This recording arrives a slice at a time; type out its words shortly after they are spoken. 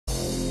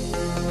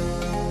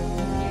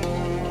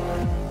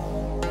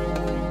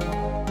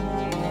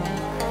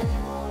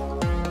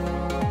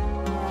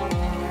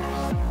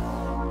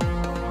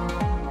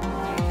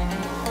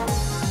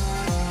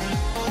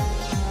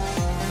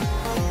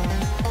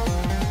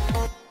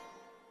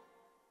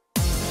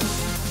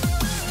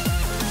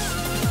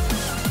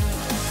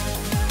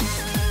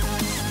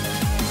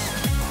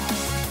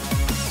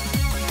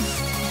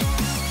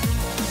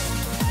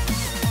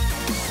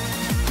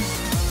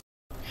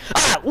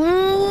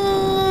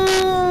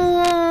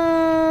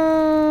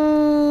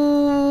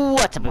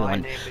What's up,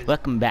 everyone?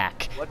 Welcome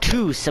back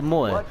to some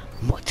more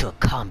Mortal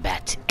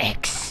Kombat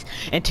X.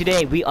 And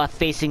today we are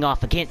facing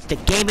off against the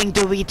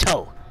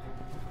Thegamingdorito.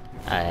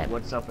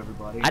 What's up,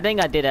 everybody? I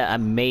think I did an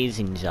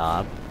amazing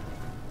job.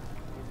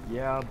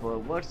 Yeah, but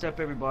what's up,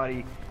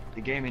 everybody?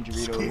 The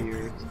Thegamingdorito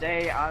here.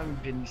 Today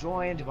I've been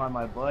joined by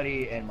my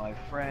buddy and my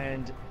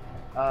friend,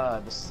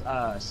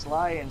 the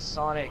Sly and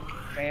Sonic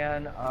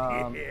fan.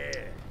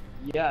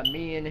 Yeah,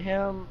 me and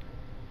him.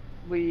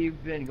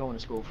 We've been going to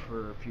school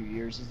for a few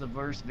years. This is the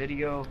first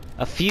video.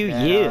 A few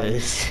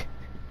years?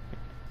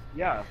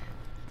 Yeah.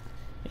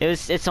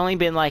 It's only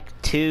been like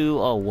 2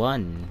 or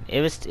 1.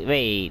 It was,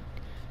 wait.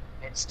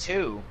 It's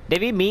 2. Did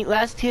we meet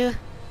last year?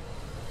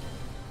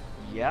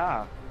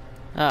 Yeah.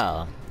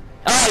 Oh.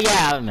 Oh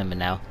yeah, I remember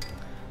now.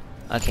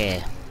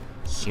 Okay.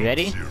 You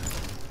ready?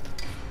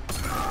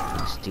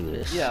 Let's do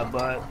this. Yeah,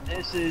 but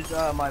this is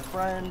my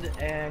friend,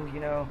 and you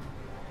know,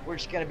 we're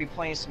just gonna be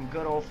playing some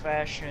good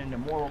old-fashioned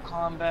Mortal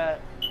Kombat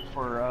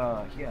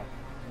for yeah.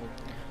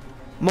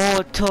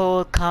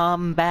 Mortal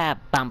Kombat,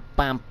 bum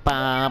bum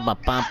bum bum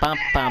bum bum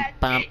bum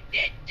bum.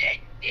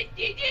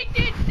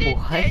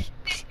 What?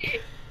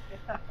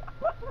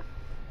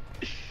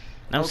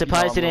 I'm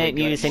surprised they didn't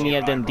use any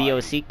of them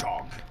DLC.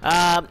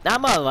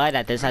 I'm alright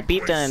at this. I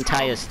beat the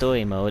entire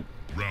story mode.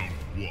 Round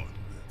 1,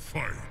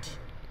 fight.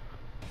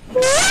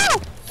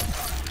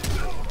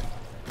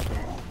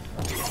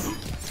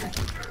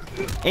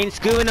 Ain't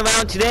screwing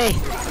around today.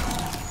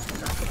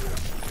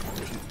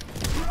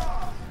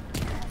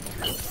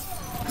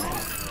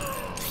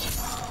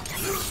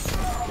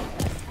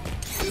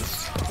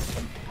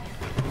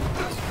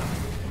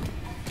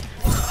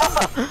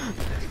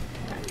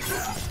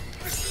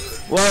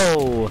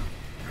 Whoa.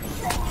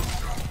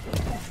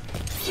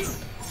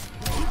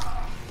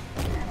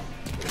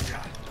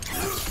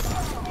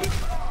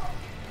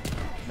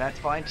 That's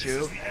fine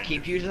too.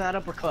 Keep using that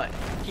uppercut.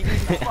 Keep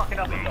using that fucking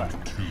uppercut.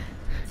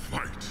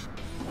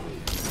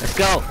 Let's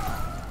go.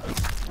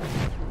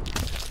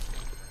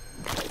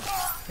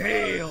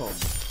 Damn.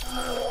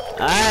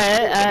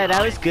 Alright,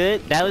 that was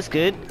good. That was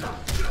good.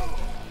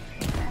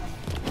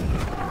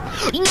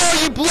 No,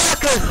 you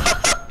blocker!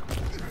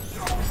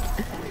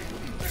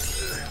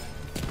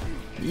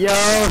 Yo,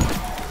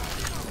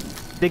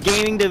 the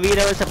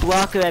Thegamingdorito is a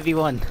blocker,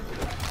 everyone.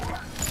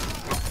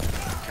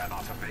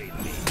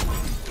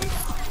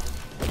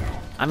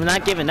 I'm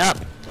not giving up.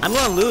 I'm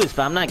gonna lose,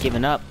 but I'm not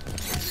giving up.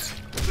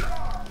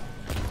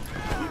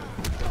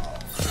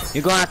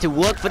 You're gonna have to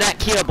work for that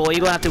kill, boy. You're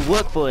gonna have to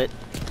work for it.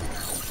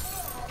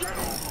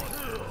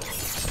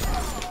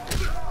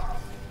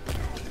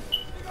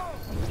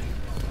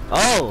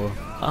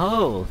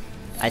 Oh,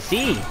 I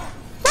see.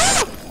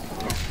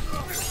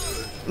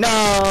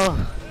 No.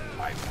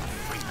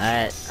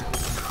 Alright.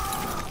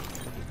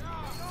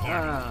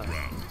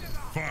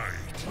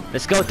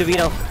 Let's go,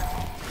 Dorito.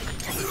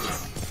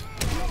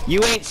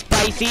 You ain't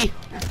spicy.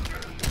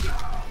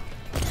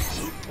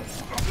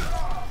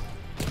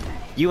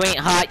 You ain't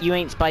hot, you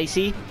ain't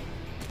spicy.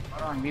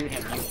 I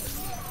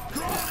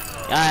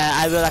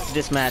will after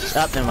this match.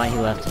 Oh, never mind, he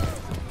left.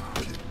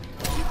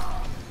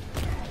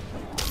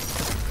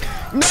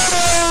 No!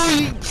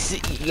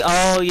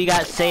 Oh, you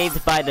got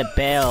saved by the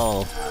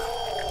bell.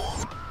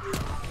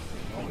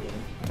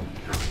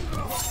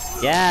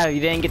 Yeah, you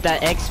didn't get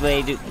that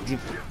X-ray.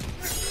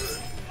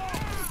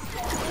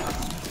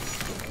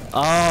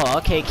 Oh,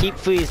 okay, keep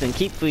freezing,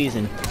 keep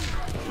freezing.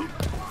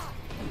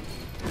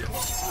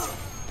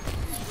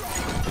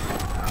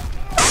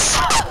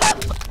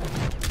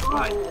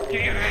 God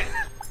damn it.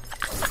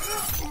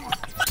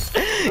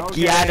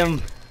 Okay. Got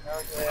him.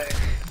 Okay.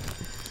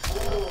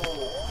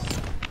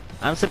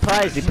 I'm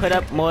surprised you put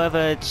up more of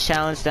a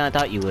challenge than I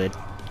thought you would.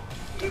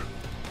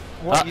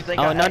 What you think?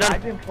 Oh, no.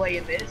 I've been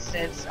playing this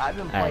since arcade. I've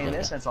been playing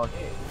this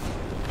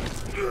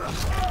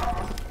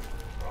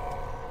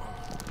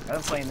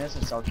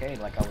since arcade,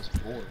 like I was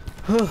 4.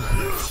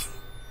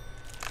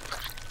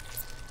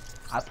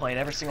 I played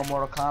every single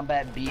Mortal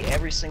Kombat, beat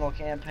every single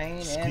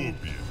campaign, and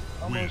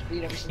almost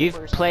beat every single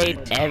person. You've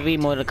played every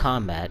Mortal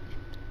Kombat.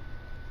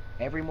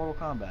 Every Mortal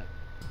Kombat.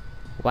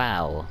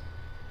 Wow.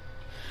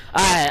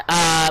 Alright,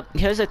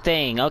 here's the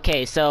thing.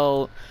 Okay,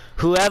 so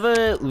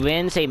whoever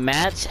wins a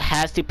match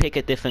has to pick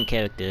a different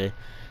character.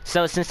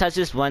 So since I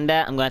just won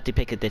that, I'm gonna have to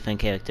pick a different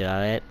character,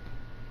 alright?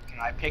 Can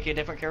I pick a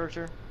different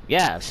character?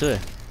 Yeah, sure.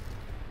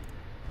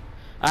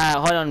 Alright,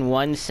 hold on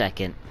 1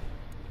 second.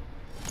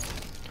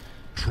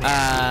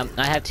 I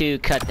have to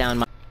cut down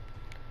my...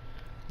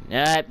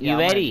 Alright, you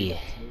ready?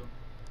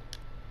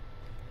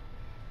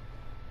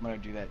 I'm gonna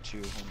do that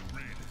too.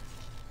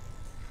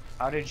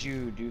 How did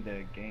you do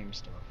the game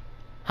stuff?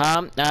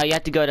 You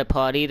have to go to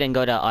party, then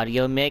go to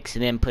audio mix,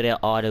 and then put it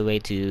all the way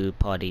to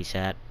party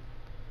chat.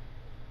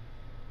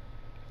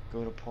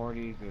 Go to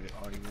party, go to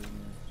audio mix.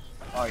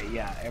 Alright,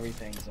 yeah,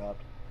 everything's up.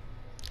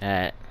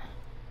 Alright.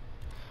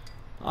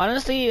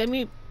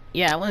 Honestly,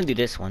 yeah, I wanna do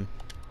this one.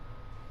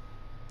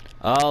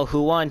 Oh,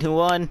 who won? Who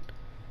won?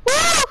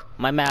 Woo!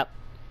 My map.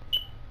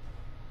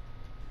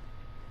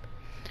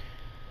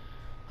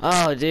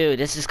 Oh, dude,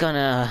 this is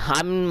gonna.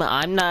 I'm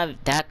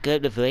not that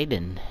good with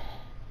Raiden.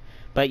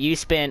 But you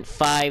spent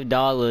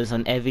 $5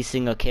 on every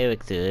single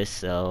character,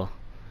 so.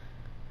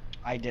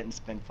 I didn't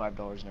spend $5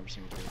 on every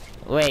single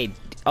character. Wait.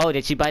 Oh,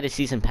 did you buy the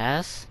season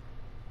pass?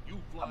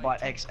 I bought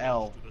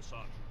XL.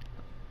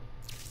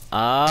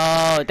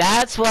 Oh,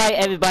 that's why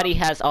everybody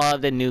has all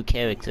of the new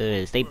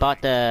characters. They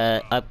bought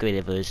the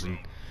upgraded version.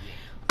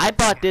 I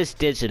bought this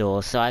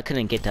digital, so I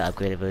couldn't get the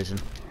upgraded version.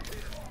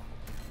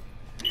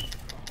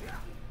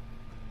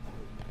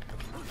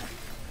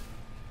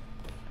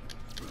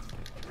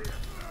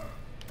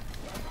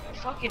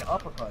 Fucking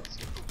uppercuts.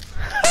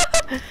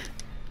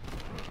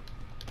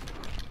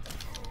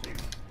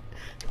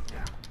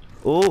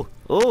 Ooh,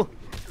 ooh.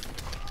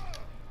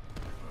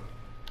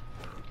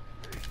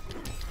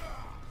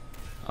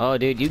 Oh,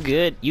 dude, you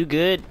good? You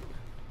good?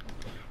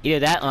 Either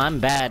that or I'm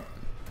bad.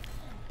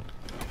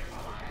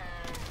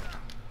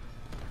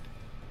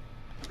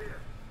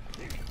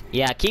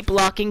 Yeah, keep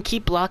blocking,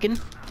 keep blocking.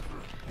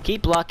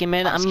 Keep blocking,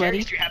 man. I'm ready.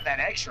 You have that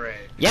X-ray.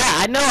 Yeah,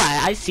 I know.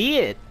 I see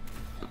it.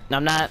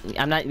 I'm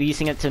not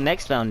using it till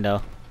next round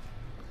though.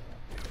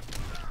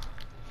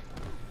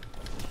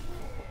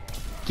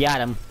 Got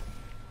him.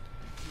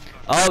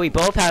 Oh, we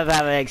both have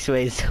our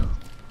X-rays.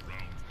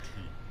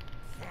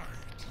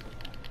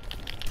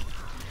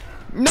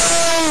 No!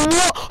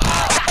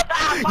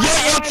 Your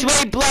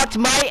X-ray blocked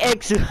my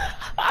X.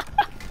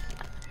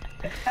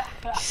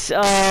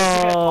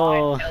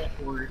 So,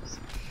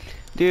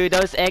 dude,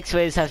 those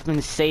X-rays have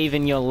been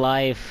saving your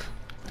life.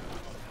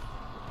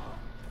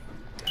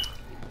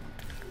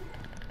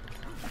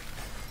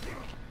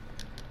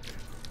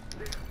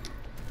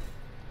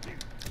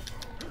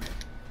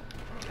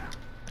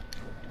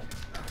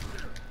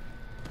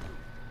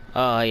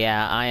 Oh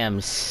yeah, I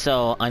am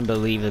so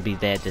unbelievably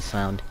dead this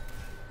round.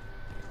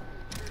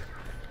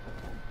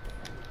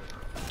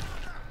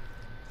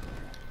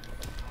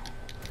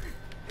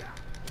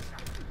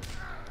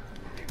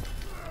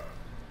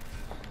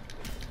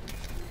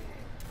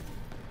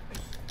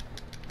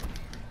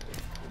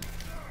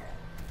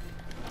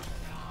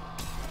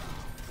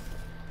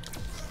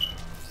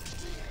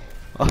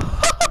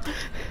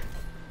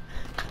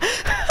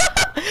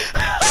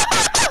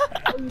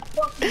 What you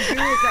fucking do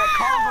with that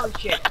combo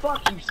shit?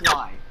 Fuck you,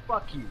 Sly.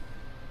 Fuck you.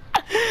 Oh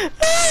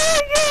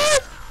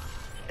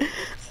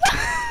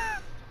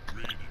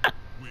my god!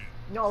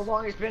 You know how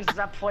long it's been since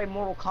I played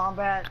Mortal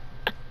Kombat?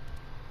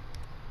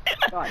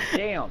 God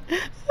damn. Oh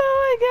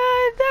my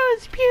god, that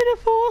was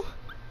beautiful.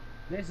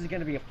 This is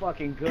gonna be a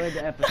fucking good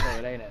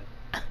episode, ain't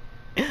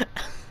it?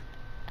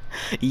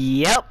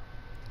 Yep.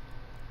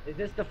 Is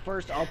this the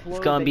first upload? It's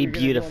gonna be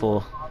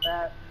beautiful.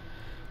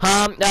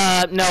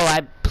 No,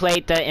 I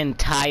played the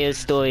entire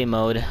story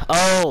mode.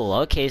 Oh,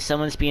 okay,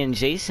 someone's being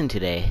Jason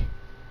today.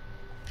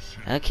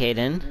 Okay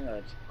then. Yeah,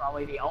 it's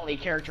probably the only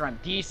character I'm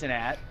decent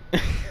at.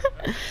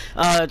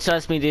 Oh,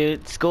 trust me,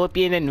 dude.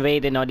 Scorpion and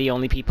Raiden are the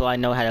only people I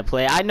know how to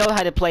play. I know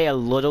how to play a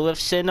little of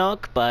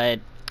Shinnok, but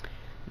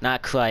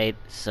not quite.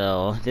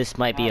 So this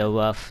might be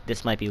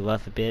This might be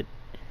rough a bit.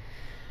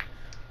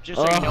 Just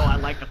so you know, I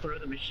like to throw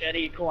the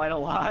machete quite a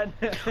lot.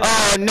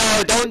 Oh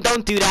no!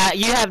 Don't do that.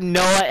 You have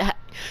no.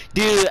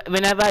 Dude,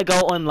 whenever I go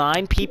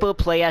online, people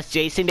play as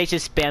Jason. They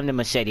just spam the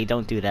machete.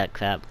 Don't do that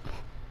crap.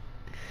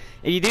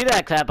 If you do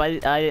that crap,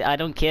 I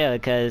don't care,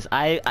 because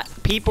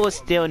people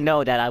still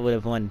know that I would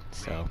have won.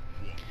 So,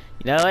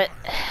 you know what?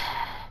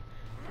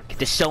 Get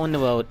the show on the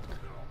road.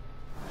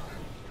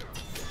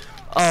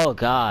 Oh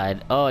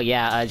god. Oh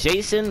yeah.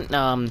 Jason.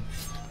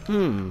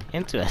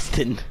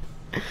 Interesting.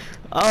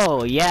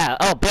 Oh yeah.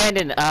 Oh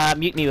Brandon.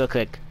 Mute me real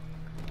quick.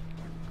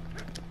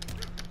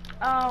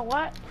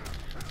 What?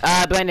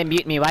 Brandon,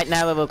 mute me. Right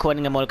now we're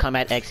recording a Mortal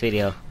Kombat X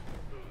video.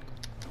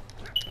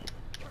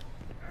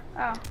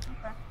 Oh.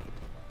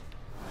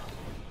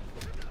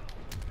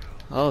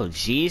 Oh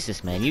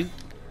Jesus, man, you.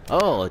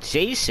 Oh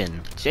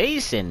Jason,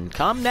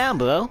 calm down,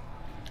 bro.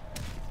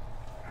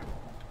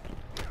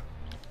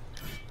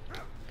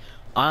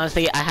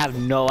 Honestly, I have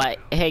no idea.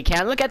 Hey,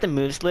 can I look at the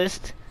moves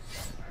list?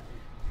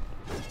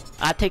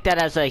 I take that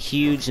as a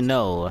huge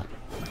no.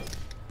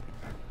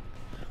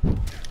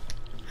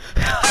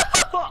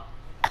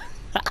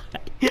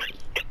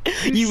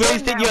 You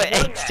wasted your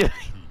extra.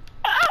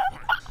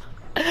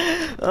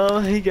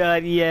 Oh my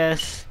god,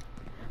 yes.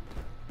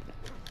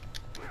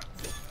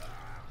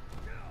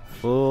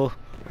 Oh.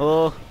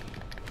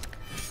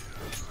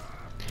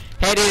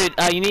 Hey dude,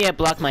 you need to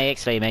block my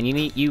X-ray, man.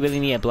 You really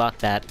need to block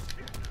that.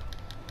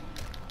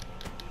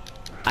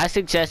 I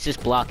suggest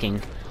just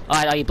blocking.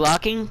 Alright, are you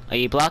blocking? Are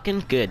you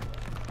blocking? Good.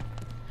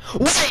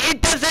 What?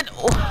 It doesn't.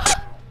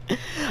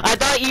 I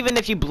thought even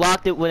if you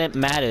blocked it wouldn't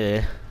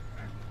matter.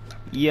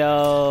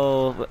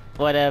 Yo,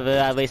 whatever.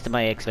 I wasted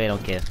my X-ray. I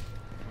don't care.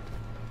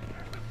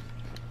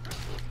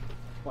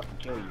 Fucking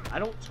kill you. I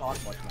don't talk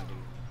much, my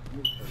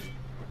dude.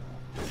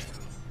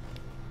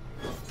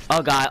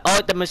 Oh god.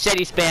 Oh, the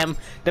machete spam.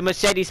 The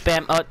machete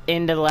spam. Oh,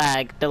 in the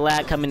lag. The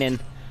lag coming in.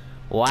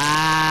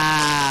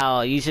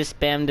 Wow. You just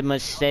spammed the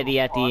machete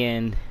at the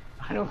end.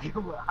 I don't care.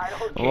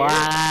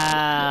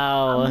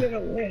 Wow. I'm gonna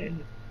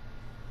win.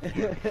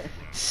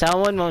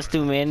 Someone wants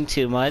to win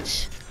too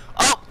much.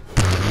 Oh!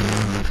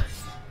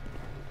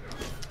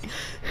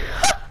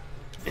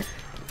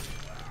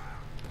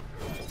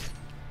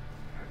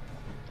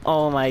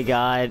 Oh my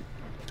god.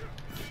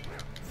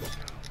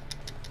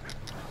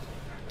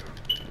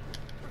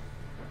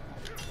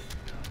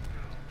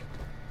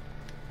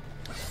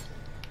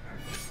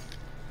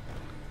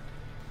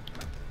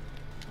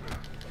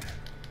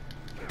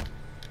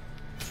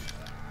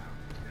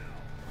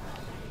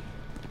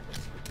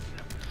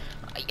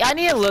 I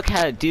need to look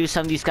how to do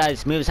some of these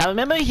guys' moves. I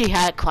remember he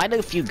had quite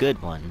a few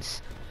good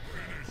ones.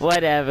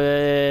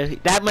 Whatever.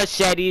 That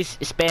machete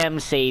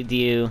spam saved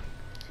you.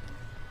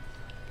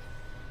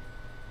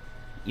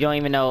 You don't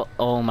even know.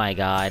 Oh my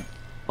god.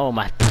 Oh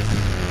my.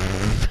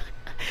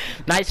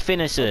 Nice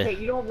finisher. Okay,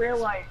 you don't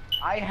realize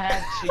I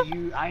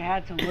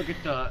had to look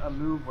at the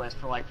move list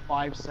for like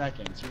 5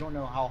 seconds. You don't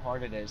know how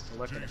hard it is to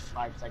look at it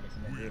 5 seconds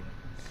and then do it.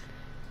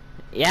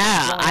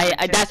 Yeah,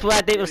 I that's what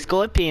I did with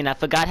Scorpion. I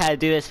forgot how to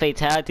do his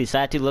fatality, so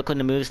I had to look on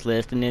the moves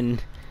list and then.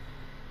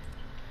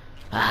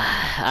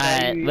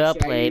 Alright, well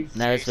played.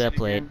 That was well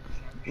played.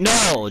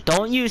 No,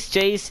 don't use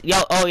Jace.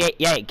 Yo, oh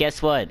yeah,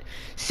 guess what?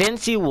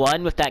 Since you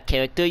won with that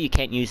character, you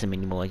can't use him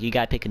anymore. You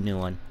gotta pick a new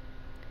one.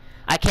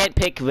 I can't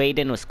pick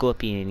Raiden or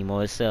Scorpion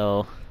anymore,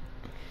 so.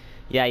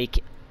 Yeah, you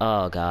can.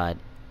 Oh god.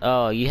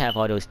 Oh, you have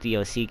all those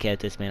DLC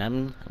characters, man.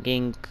 I'm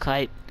getting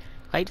quite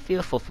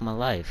fearful for my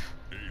life.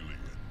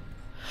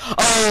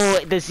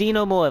 Oh, the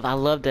Xenomorph. I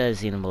love the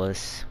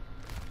Xenomorphs.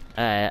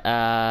 Alright,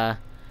 I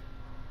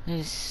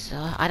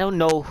don't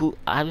know who.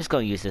 I'm just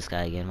gonna use this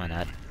guy again. Why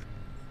not?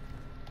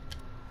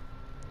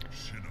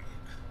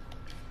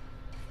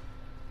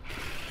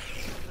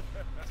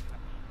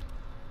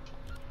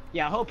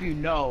 Yeah, I hope you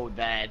know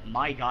that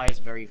my guy is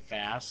very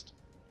fast.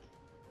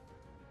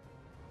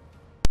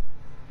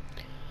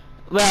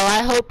 Well,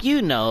 I hope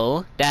you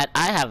know that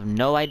I have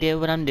no idea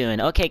what I'm doing.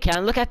 Okay, can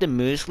I look at the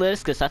moves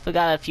list? Because I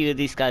forgot a few of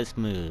these guys'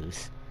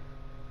 moves.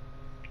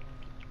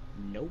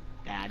 Nope,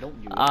 I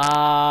don't do it.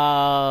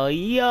 Oh,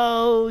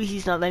 yo,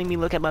 he's not letting me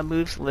look at my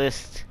moves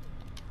list.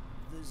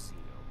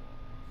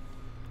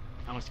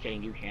 I'm just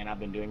kidding, you can. I've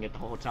been doing it the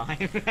whole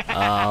time.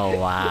 Oh,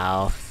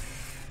 wow.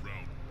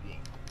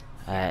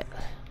 Alright.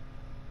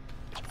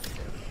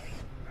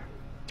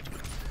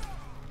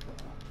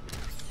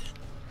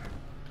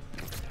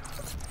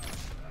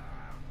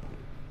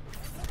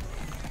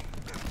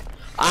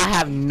 I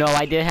have no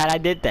idea how I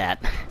did that.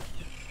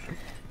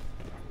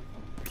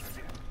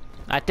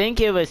 I think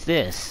it was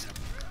this.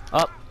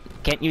 Oh,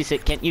 can't use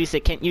it, can't use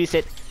it, can't use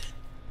it.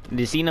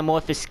 The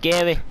Xenomorph is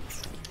scary.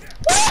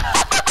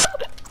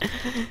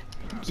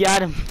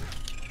 Got him.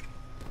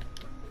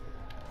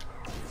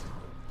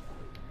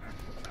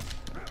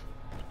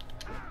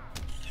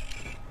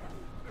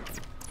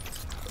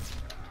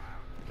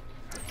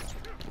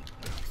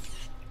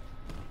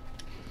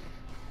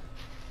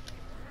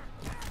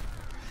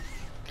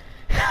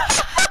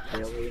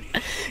 Really?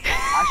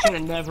 I should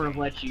have never have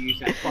let you use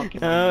that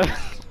fucking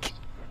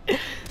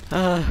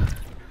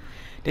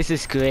this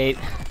is great.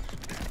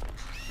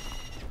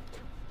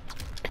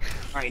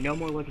 Alright, no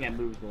more looking at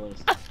moves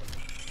list.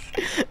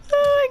 Oh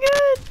my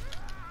god.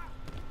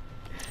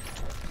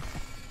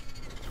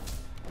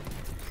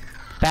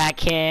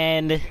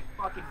 Backhand.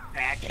 Fucking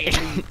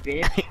backhand, you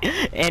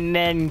bitch. And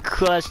then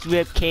crushed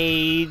rib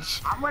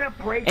cage. I'm gonna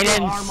break And your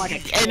then arm like a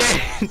twig. and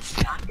then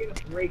I'm gonna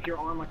break your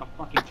arm like a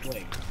fucking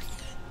twig.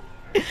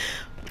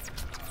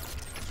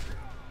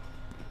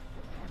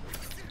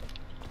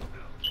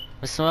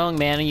 What's wrong,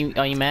 man?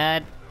 Are you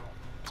mad?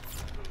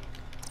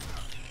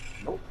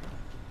 Nope.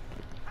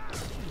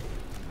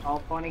 All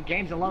fun and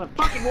games and love and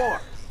fucking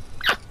war.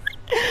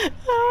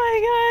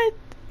 Oh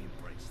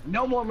my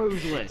No more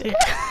moves list.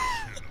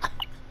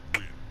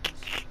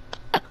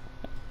 god.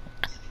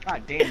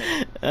 God damn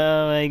it.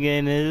 Oh my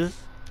goodness.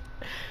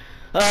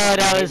 Oh,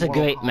 that was a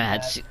great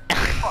match.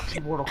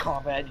 Fucking Mortal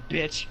Kombat, you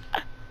bitch.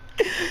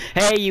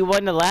 Hey, you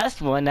won the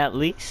last one at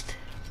least.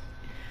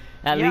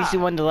 At least you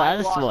won the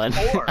last one.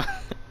 4.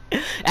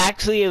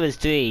 Actually, it was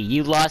 3.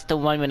 You lost the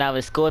one when I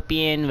was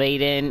Scorpion,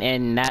 Raiden,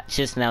 and not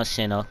just now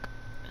Shinnok.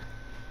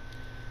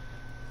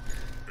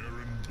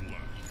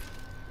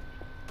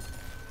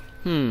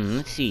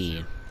 Let's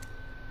see.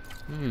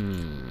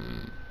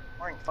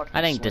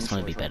 I think this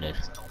one would be better.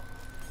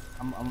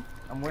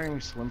 I'm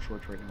wearing swim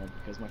shorts right now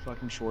because my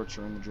fucking shorts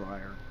are in the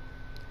dryer.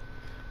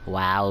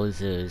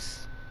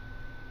 Wowzers.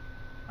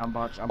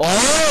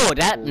 Oh,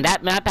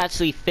 that map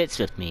actually fits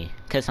with me,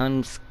 cause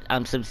I'm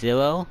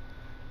Sub-Zero,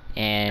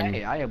 and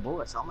hey, I have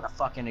bullets. So I'm gonna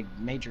fucking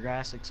make your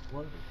ass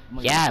explode.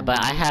 yeah,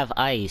 but I have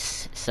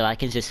ice, so I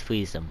can just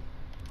freeze them.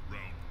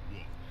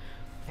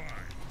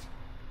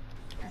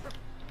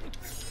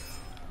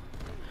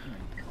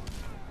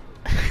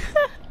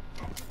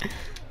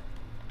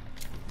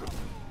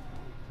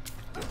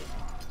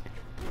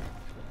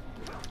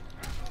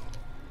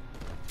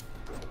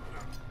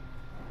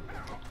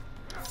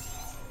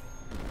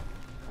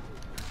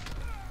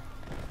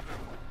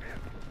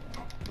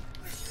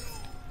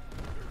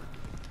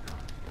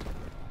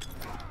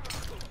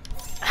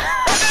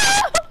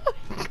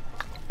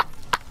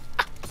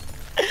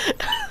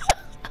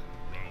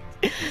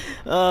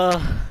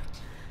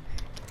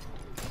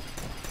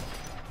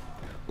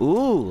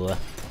 Ooh.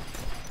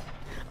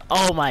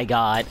 Oh my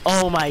god.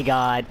 Oh my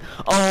god.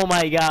 Oh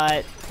my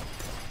god.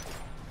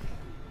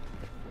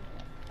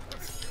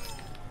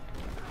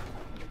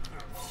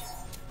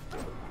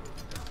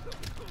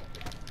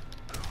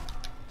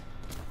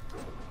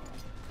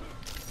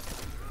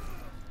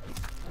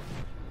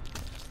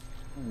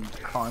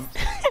 Cunt.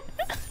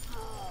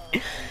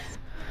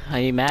 Are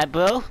you mad,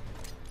 bro?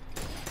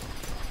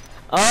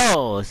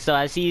 Oh, so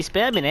I see you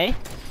spamming, eh?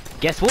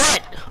 Guess what?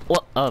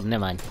 What? Oh,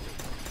 never mind.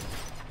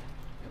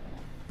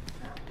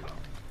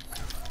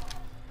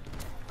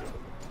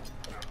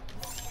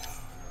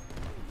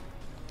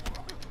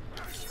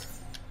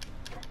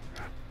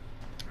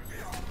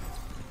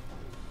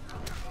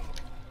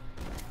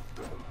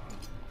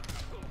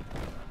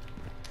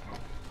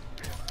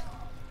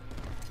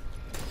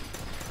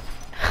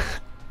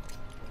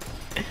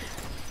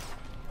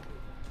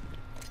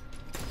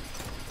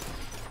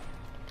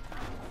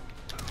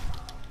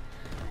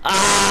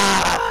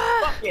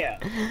 Ah! Yeah.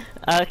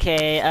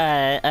 Okay,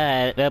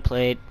 well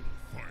played.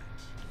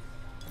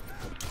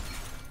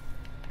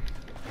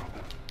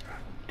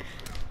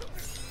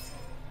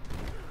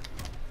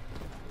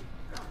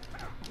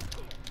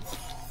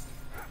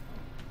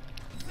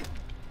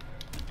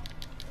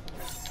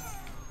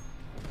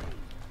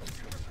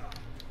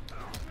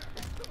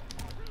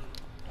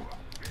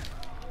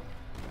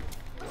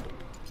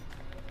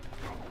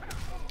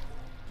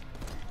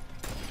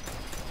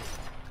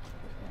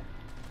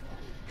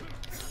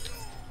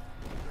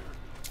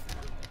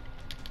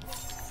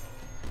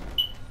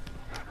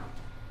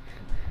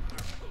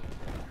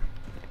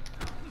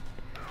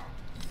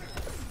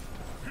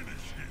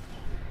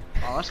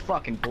 Oh, that's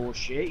fucking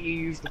bullshit. You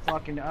used the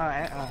fucking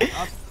cards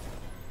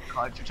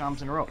 2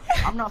 times in a row.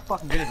 I'm not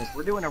fucking good at this.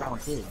 We're doing it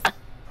round 2.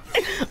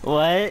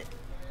 What?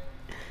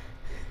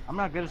 I'm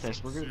not good at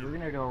this. We're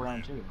gonna go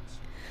round 2.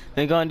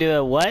 We're gonna do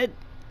a what?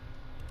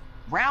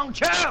 Round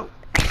 2.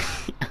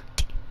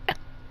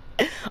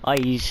 Are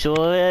you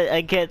sure I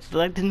get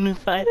selected new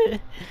fighter?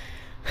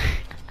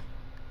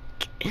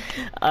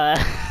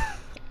 I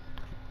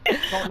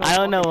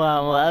don't know why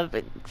I'm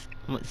laughing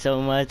so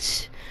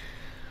much.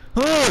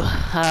 Whew,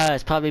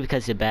 it's probably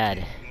because you're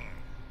bad.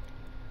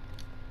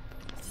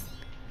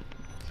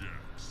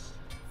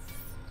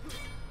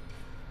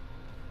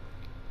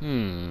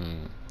 I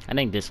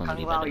think this one would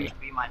be Kung Lao better. used to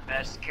be my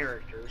best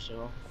character,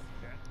 so.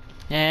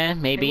 Yeah,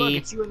 maybe. Hey, look,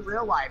 it's you in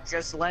real life,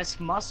 just less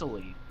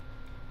muscly.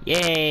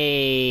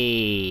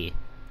 Yay!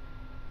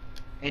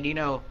 And you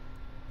know,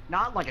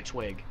 not like a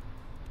twig.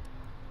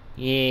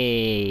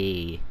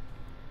 Yay!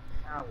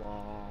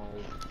 Hello.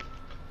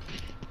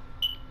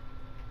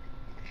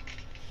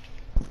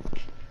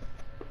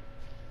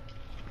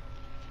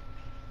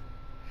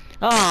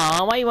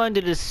 Aw, why you want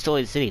to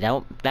destroy the city?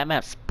 That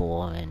map's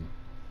boring.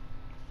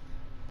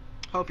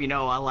 Hope you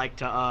know I like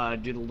to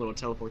do the little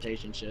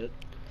teleportation shit.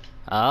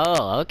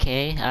 Oh,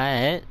 okay,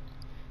 alright.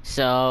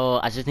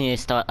 So, I just need to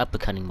start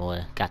uppercutting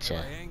more.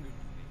 Gotcha.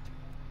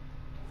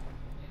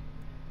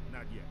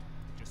 Not yet.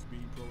 Just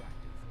being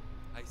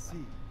proactive. I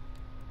see.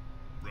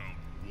 Round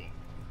 1.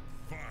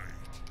 Fight.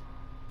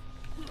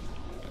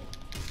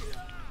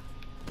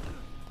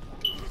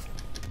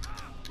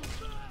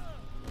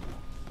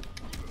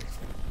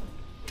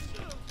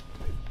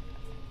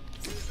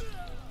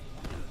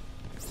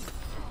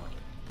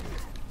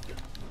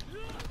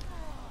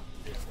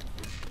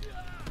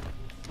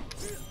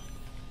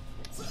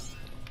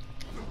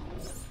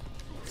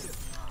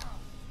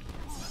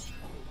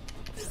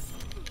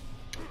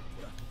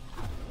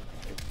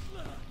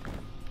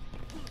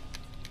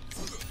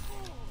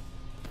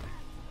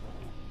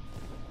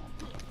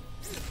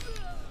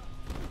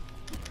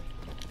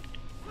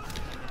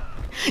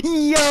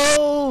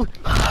 Yo!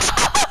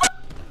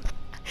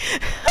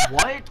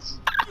 What?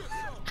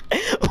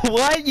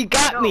 What? You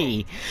got No.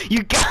 me!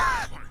 You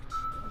got...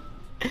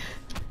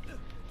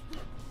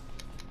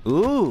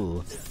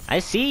 Ooh, I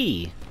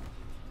see.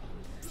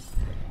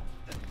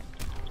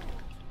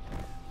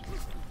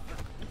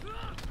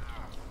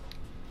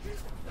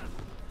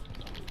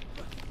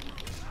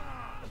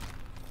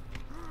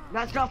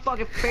 That's not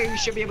fucking fair. You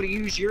should be able to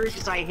use yours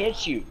because I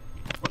hit you.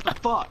 What the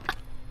fuck?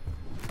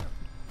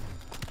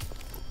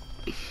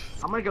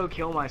 I'm gonna go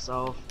kill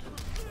myself.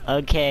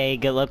 Okay,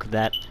 good luck with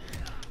that.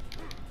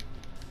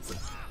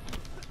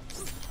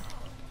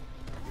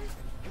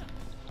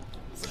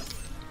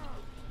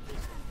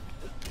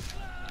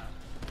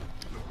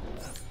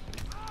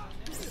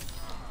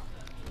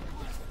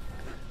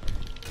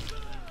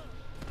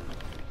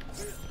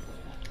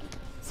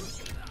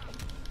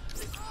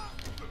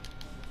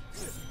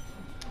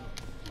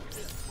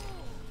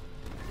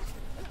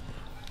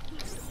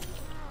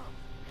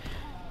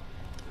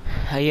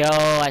 Yo,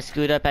 I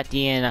screwed up at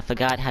the end. I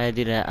forgot how to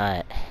do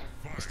the,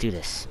 let's do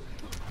this.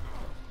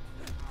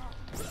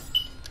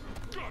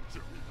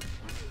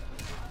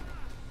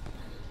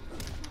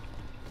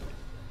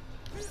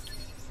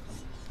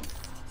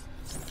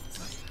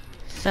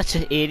 Such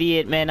an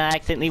idiot, man. I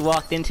accidentally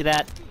walked into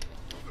that.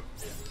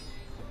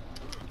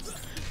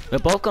 We're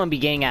both gonna be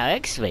getting our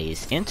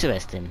X-rays.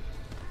 Interesting.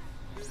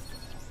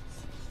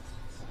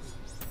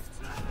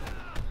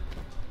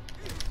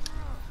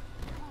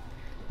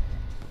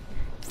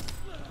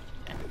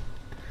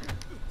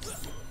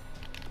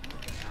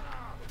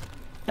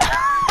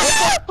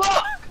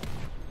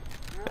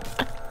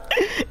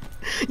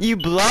 You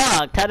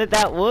blocked. How did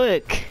that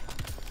work?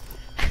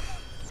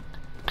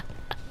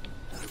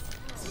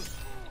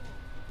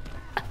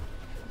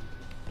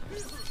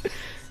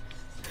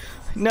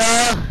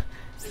 No.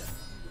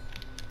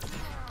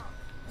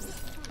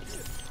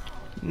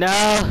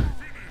 No.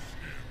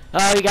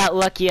 Oh, we got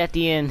lucky at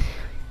the end.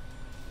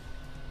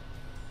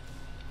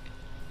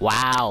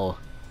 Wow.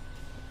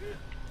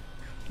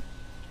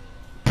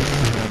 Oh,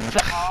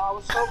 I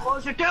was so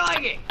close to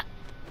killing it.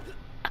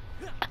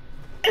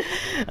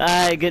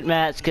 Alright, good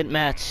match, good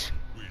match.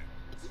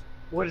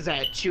 What is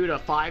that?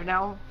 2-5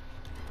 now?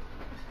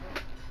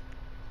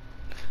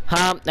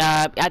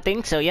 I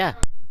think so, yeah.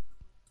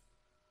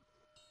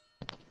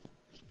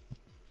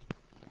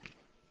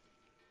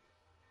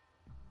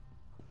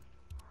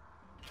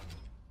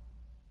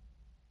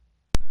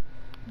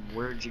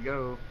 Where'd you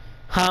go?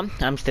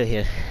 I'm still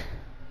here.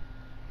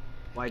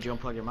 Why'd you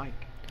unplug your mic?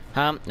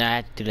 I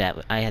had to do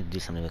that. I had to do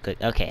something real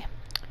quick. Okay.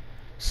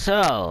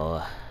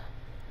 So,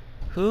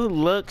 who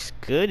looks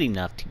good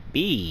enough to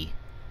be?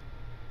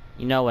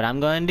 You know what I'm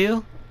gonna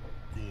do?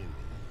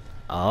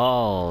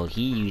 Oh,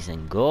 he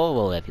using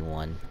Goro,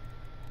 everyone.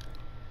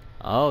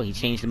 Oh, he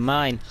changed his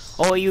mind.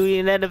 Oh, you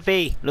in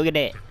enemy. Look at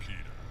that.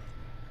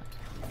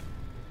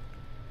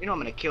 You know I'm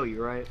gonna kill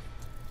you, right?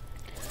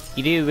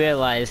 You do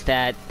realize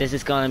that this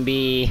is gonna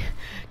be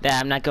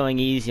that I'm not going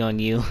easy on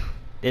you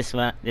this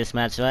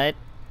match, right?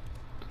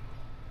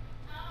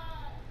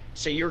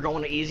 So you were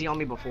going easy on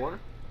me before?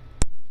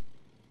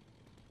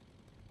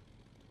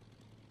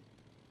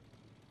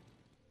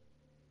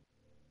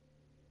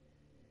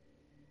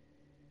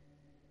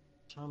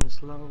 Tell me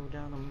slow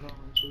down, I'm going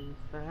too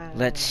fast.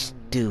 Let's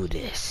do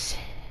this.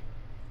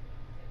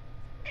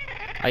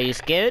 Are you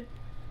scared?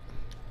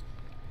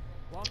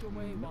 Walk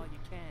away while you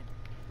can.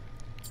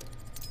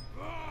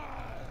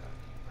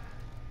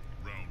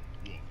 Round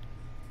one.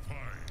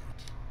 Fight.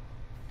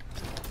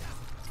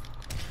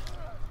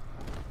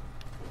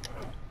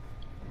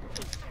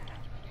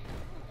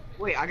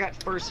 Wait, I got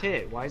first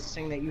hit. Why is it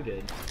saying that you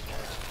did?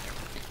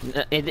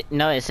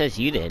 No, it says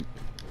you did.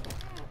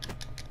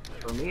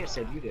 For me, it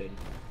said you did.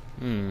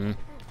 Hmm.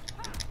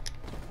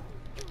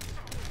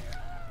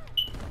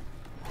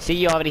 See,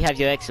 you already have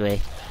your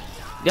X-ray.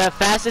 The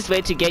fastest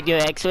way to get your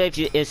X-ray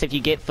is if you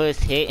get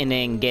first hit and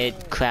then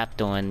get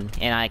crapped on.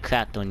 And I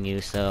crapped on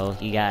you, so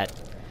you got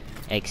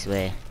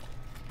X-ray.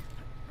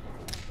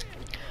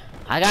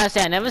 I gotta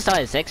say, I never saw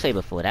this X-ray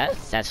before.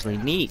 That's actually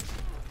neat.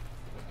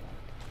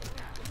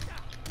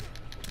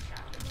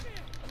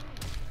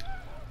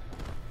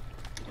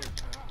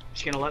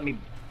 Just gonna let me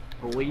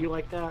bully you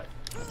like that?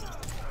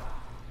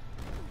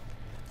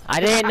 I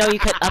didn't know you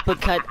could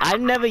uppercut.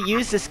 I've never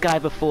used this guy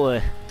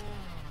before.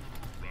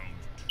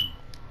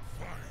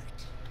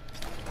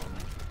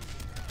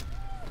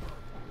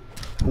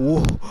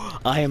 Whoa,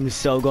 I am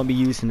so gonna be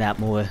using that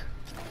more.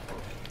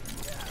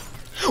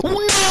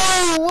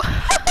 No!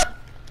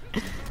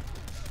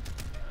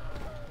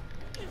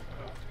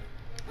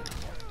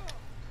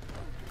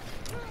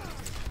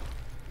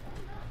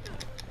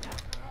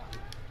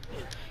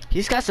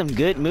 He's got some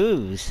good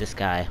moves, this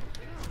guy.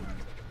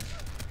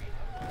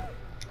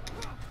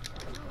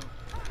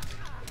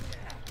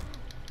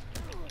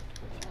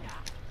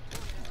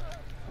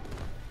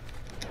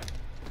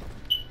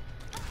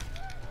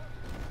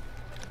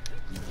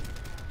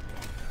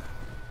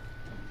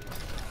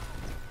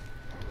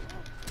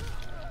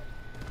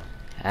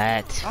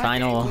 Alright,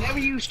 final. Whenever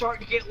you start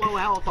to get low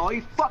health, all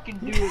you fucking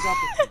do is up.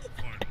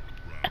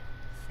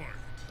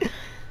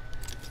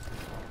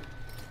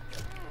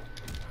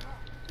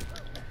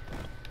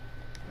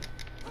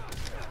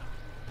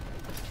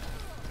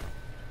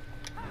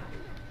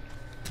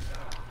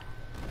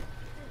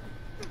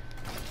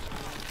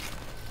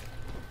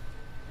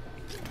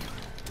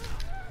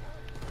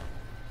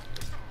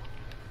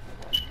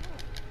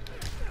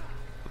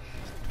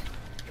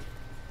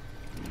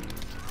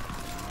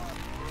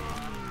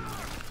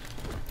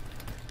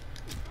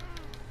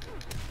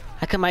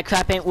 How come my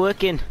crap ain't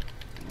working?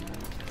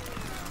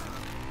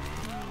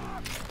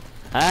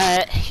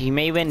 Alright, you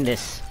may win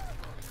this.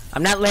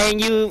 I'm not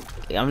letting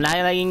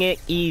it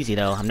easy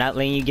though. I'm not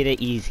letting you get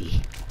it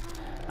easy.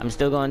 I'm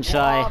still gonna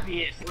try. Well,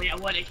 obviously, I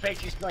wouldn't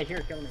expect you to be like,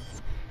 here, kill me.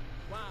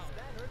 Wow,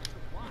 that hurts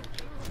to watch.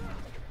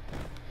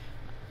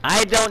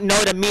 I don't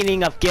know the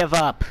meaning of give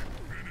up.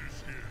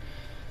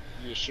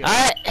 You should.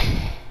 Alright.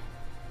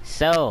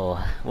 So,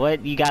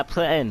 what you got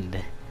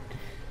planned?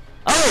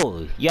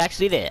 Oh, you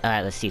actually did.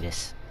 Alright, let's see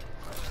this.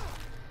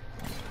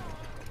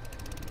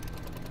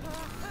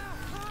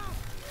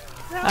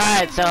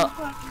 Alright, so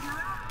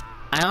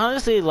I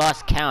honestly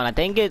lost count. I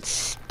think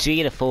it's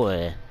 3 to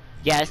 4.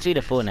 Yeah, it's 3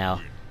 to 4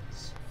 now.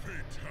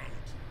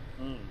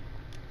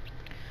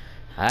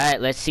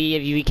 Alright, let's see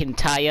if we can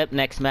tie up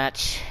next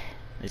match.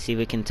 Let's see if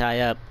we can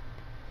tie up.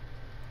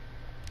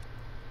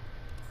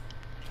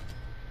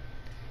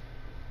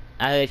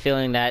 I have a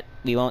feeling that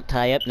we won't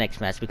tie up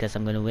next match because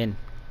I'm gonna win.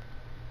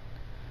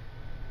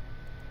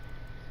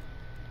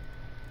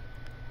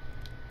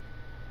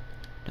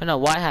 Don't know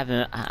why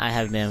I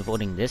haven't been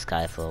voting this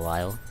guy for a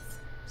while.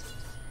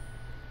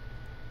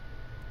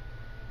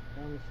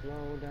 I'm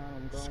slow down,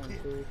 I'm going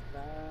too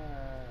fast.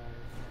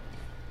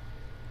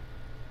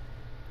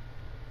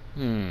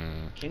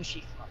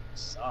 Kenshi fucking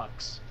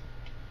sucks.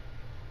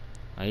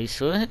 Are you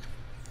sure?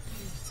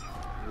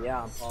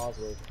 Yeah, I'm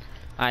positive.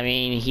 I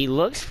mean, he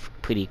looks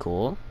pretty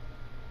cool.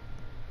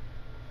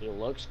 He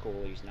looks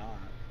cool, he's not.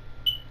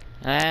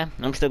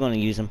 I'm still gonna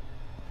use him.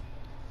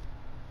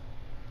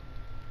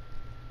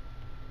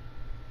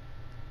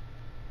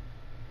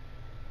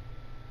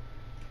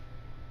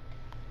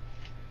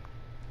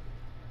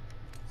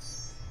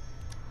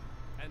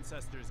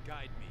 Ancestors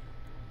guide me.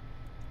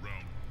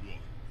 Round 1,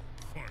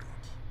 fight.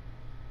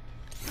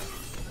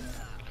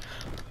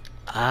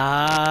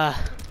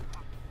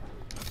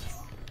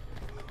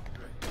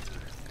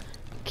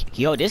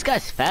 Yo, this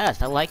guy's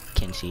fast. I like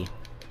Kenshi.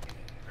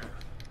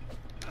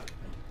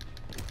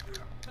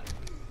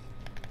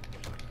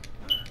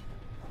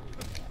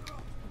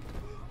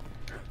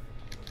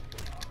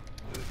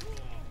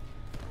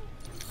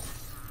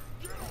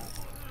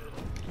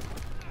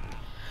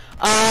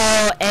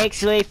 Oh,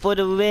 X-ray for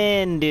the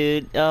win,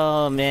 dude.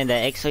 Oh man, the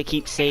X-ray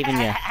keeps saving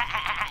you.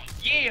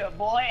 Yeah,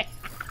 boy.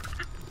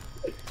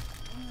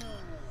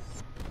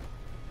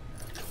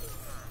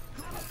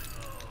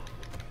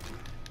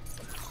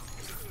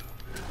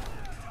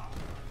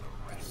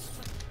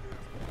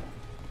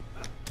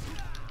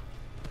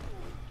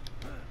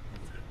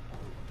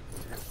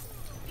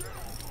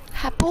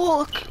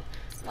 Hapok!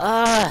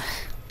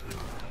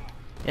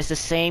 It's the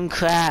same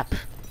crap.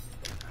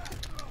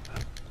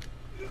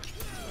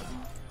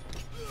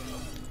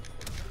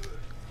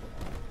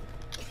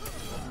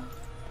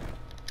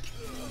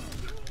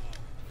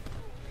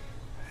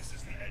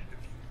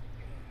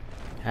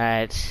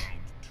 Alright.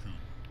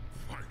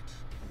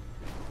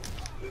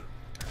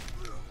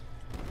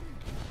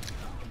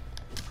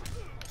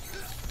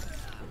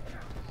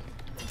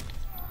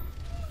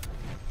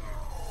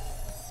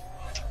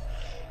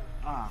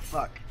 Ah,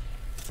 fuck.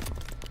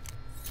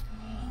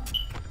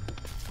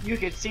 You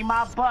can see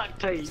my butt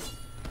teeth.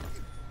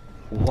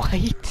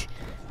 What?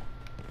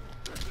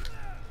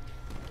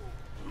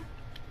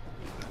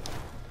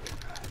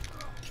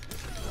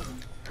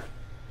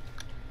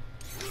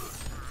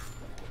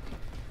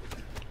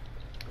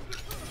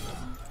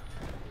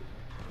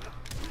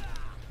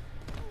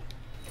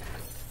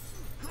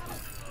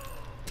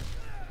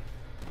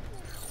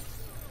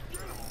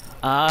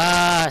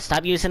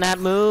 Stop using that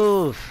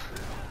move.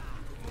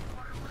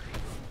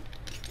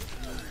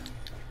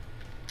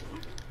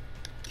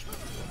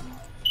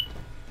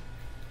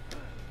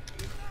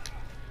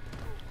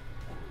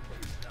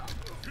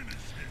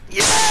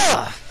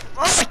 Yeah!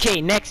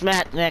 Okay, next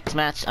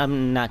match,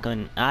 I'm not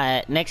going,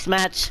 next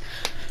match,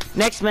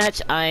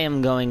 I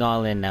am going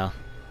all in now.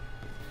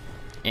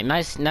 A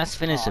nice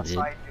finish of it.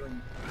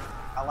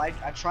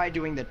 I tried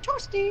doing the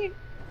toasty.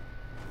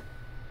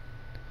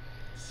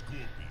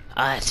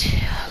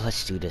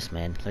 Let's do this,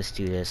 man. Let's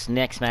do this.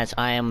 Next match,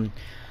 I am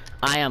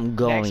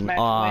going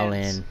all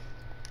in.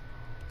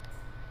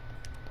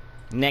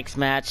 Next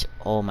match,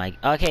 oh my.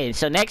 Okay,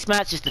 so next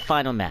match is the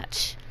final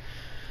match.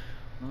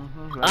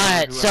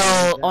 Alright,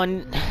 so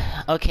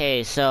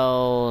okay,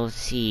 so let's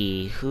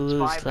see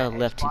who's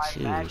left to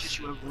choose.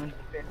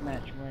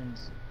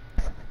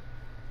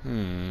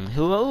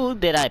 Who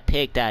did I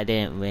pick that I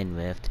didn't win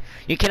with?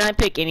 You cannot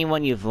pick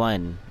anyone you've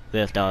won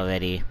with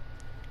already.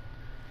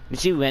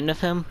 Did you win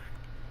with him?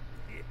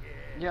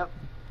 Yep.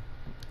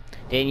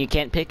 Then you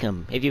can't pick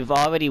him. If you've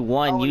already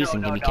won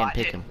using him, you can't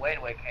pick him.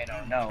 Win with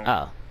Kano, no.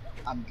 Oh.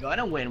 I'm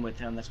gonna win with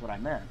him, that's what I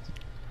meant.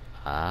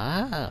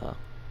 Oh.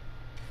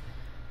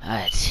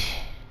 Alright.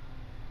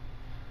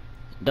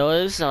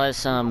 Those are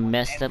some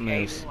messed up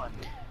moves.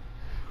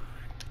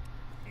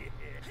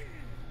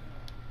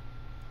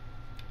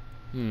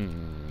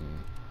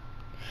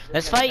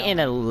 Let's fight in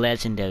a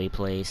legendary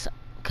place.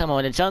 Come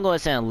on, the jungle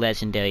is in a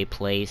legendary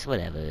place,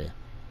 whatever.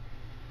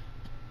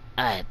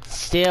 Alright,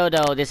 still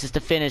though, this is the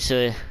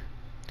finisher.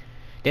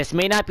 This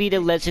may not be the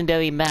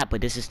legendary map,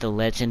 but this is the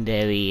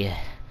legendary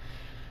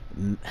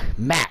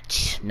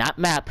match. Not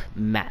map,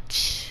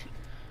 match.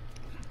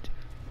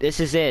 This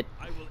is it.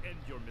 I will end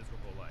your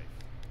miserable life.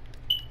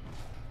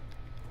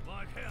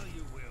 Like hell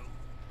you will.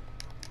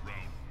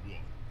 Round 1,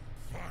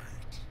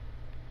 fight.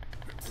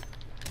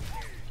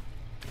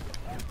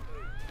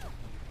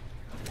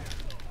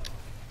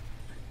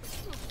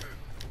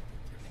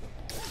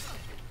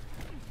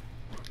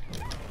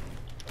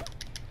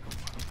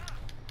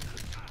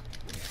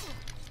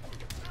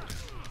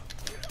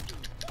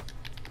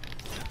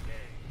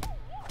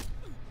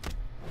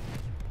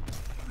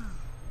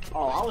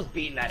 Oh, I was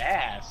beating that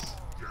ass.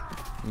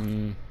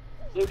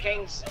 Liu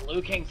Kang's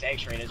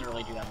X-ray doesn't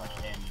really do that much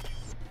damage.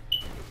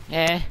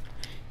 Yeah.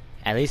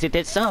 At least it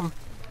did some.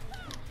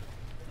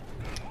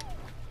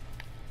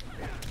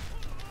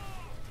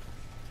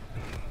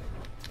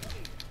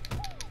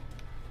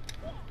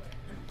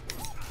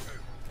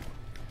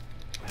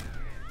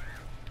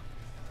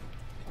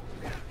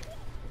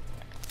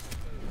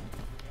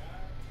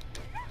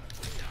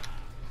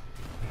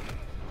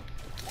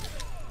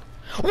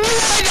 What?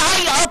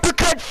 I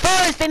uppercut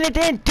first and it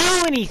didn't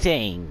do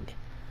anything.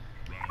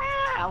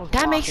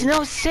 That makes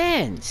no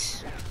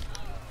sense.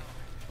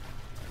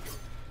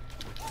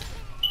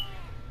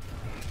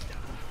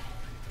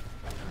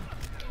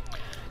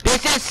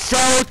 This is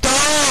so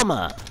dumb.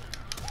 Alright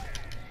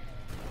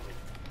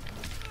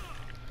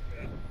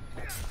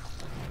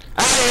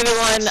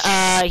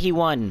everyone, he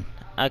won.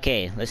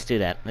 Okay, let's do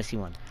that. Let's see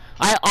one.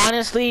 I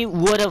honestly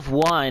would have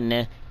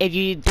won if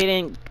you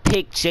didn't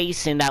pick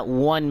Jason that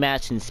one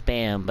match in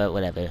spam, but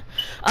whatever.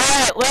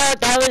 Alright, well,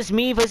 that was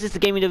me versus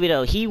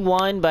Thegamingdorito. He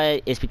won,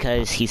 but it's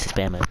because he's a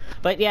spammer.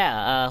 But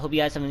yeah, hope you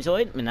guys have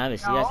enjoyed, and I will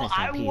see you guys next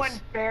time. Peace. I won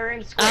fair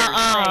and square.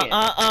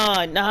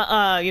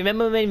 You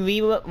remember when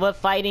we were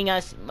fighting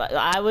us?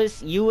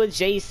 You were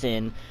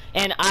Jason,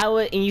 and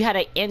and you had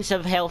an inch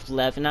of health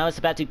left, and I was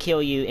about to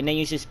kill you, and then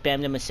you just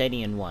spammed the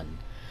machete and won.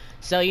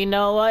 So you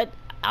know what?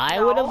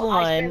 I would have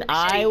won.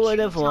 I would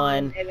have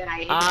won.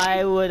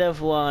 I would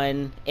have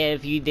won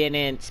if you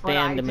didn't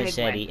spam the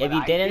machete. If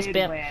you didn't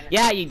spam,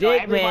 yeah, you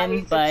did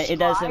win, but it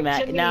doesn't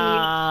matter.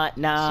 Nah,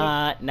 it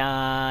doesn't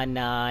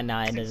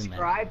matter.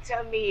 Subscribe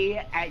to me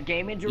at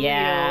Thegamingdorito.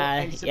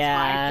 Yeah, and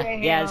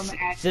yeah,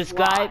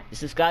 subscribe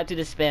subscribe to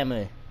the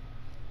spammer.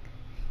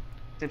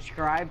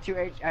 Subscribe to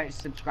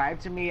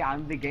me.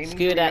 I'm the Thegamingdorito.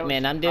 Screw that,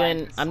 man. I'm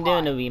doing the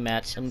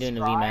rematch. I'm doing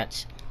the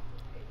rematch.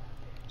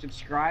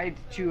 Subscribe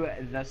to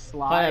the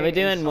Sly. Alright, we're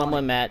doing one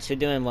more match. We're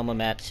doing one more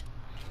match.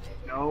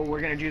 No,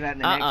 we're gonna do that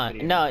in the next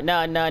video.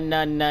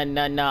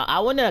 No. I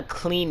want a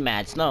clean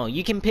match. No,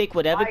 you can pick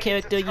whatever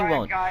character you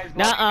want.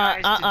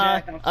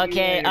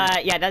 Okay,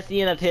 yeah, that's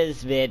the end of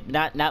his vid.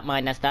 Not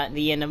mine. That's not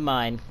the end of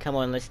mine. Come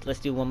on, let's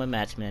do one more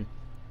match, man.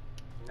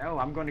 No,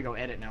 I'm going to go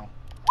edit now.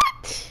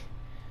 What?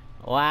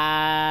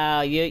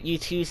 Wow, you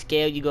too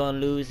scared you're gonna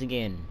lose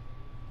again.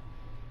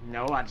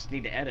 No, I just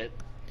need to edit.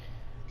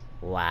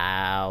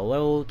 Wow,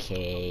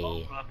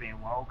 okay.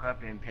 Woke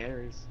up in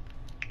Paris.